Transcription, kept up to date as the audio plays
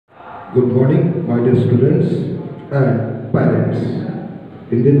Good morning, my dear students and parents.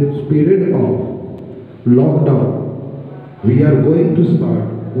 In this period of lockdown, we are going to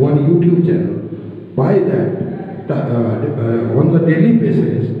start one YouTube channel. By that, on the daily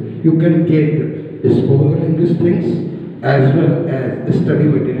basis, you can get spoken English things as well as study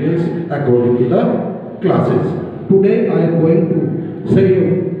materials according to the classes. Today, I am going to say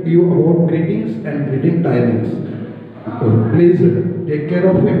you about greetings and greeting timings. Please take care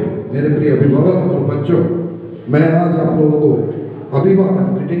of it मेरे प्रिय अभिभावक और बच्चों। मैं आज आप लोगों को अभिवादन,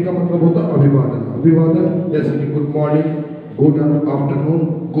 ग्रीटिंग का मतलब होता है अभिवादन। अभिवादन जैसे कि good morning, good afternoon,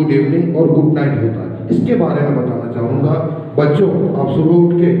 good evening और गुड नाइट होता है, इसके बारे में बताना चाहूँगा। बच्चों, आप सुबह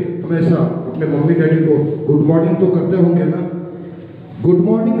उठ के हमेशा अपने मम्मी डैडी को गुड मॉर्निंग तो करते होंगे ना। गुड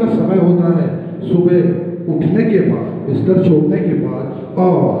मॉर्निंग का समय होता है सुबह उठने के बाद, बिस्तर छोड़ने के बाद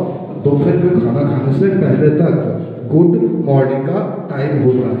और दोपहर में खाना खाने से पहले तक गुड मॉर्निंग का टाइम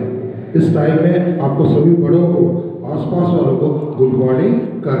होता है। इस टाइम में आपको सभी बड़ों को, आसपास वालों को गुड मॉर्निंग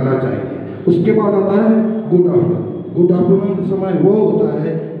करना चाहिए। उसके बाद आता है गुड आफ्टरनून। गुड आफ्टरनून का समय वो होता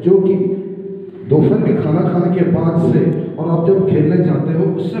है जो कि दोपहर के खाना खाने के बाद से और आप जब खेलने जाते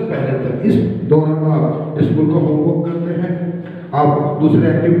हो उससे पहले तक। इस दौरान आप स्कूल का होमवर्क करते हैं, आप दूसरे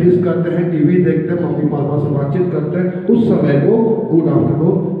एक्टिविटीज करते हैं, टीवी देखते हैं, मम्मी पापा से बातचीत करते हैं, उस समय को गुड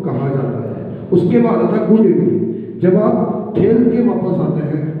आफ्टरनून कहा जाता है। उसके बाद आता है गुड इवनिंग। जब आप खेल के वापस आते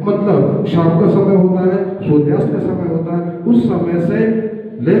हैं, मतलब शाम का समय होता है, सूर्यास्त का समय होता है, उस समय से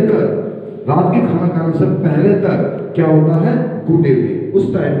लेकर रात के खाना खाने से पहले तक क्या होता है, गुड इवनिंग।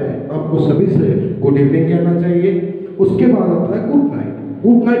 उस टाइम में आपको सभी से गुड इवनिंग कहना चाहिए। उसके बाद आता है गुड नाइट।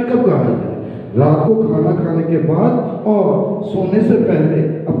 गुड नाइट कब कहा जाए? रात को खाना खाने के बाद और सोने से पहले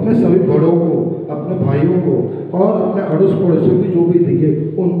अपने सभी बड़ों को, अपने भाइयों को और अपने अड़ोस पड़ोसियों की जो भी दिखे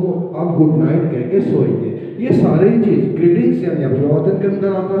उनको आप गुड नाइट कह के सोएंगे। ये सारी चीज ग्रीटिंग्स यानी अभिवादन के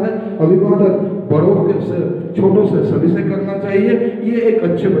अंदर आता है। अभिवादन बड़ों के से, छोटों से, सभी से करना चाहिए। ये एक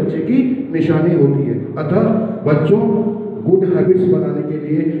अच्छे बच्चे की निशानी होती है। अतः बच्चों, गुड हैबिट्स बनाने के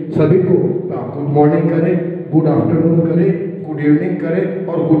लिए सभी को आप गुड मॉर्निंग करें, गुड आफ्टरनून करें, गुड इवनिंग करें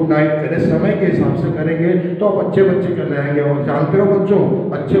और गुड नाइट करें। समय के हिसाब से करेंगे तो आप अच्छे बच्चे कहलाएंगे। और जानते हो बच्चों,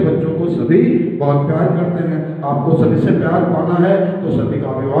 अच्छे बच्चों को सभी बहुत प्यार करते हैं। आपको सभी से प्यार पाना है तो सभी का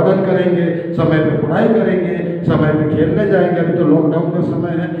अभिवादन करेंगे, समय पे पढ़ाई करेंगे, समय पे खेलने जाएंगे। अभी तो लॉकडाउन का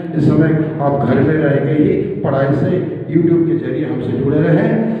समय है, इस समय आप घर में रह के ही पढ़ाई से यूट्यूब के जरिए हमसे जुड़े रहें।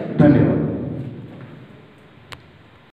 धन्यवाद।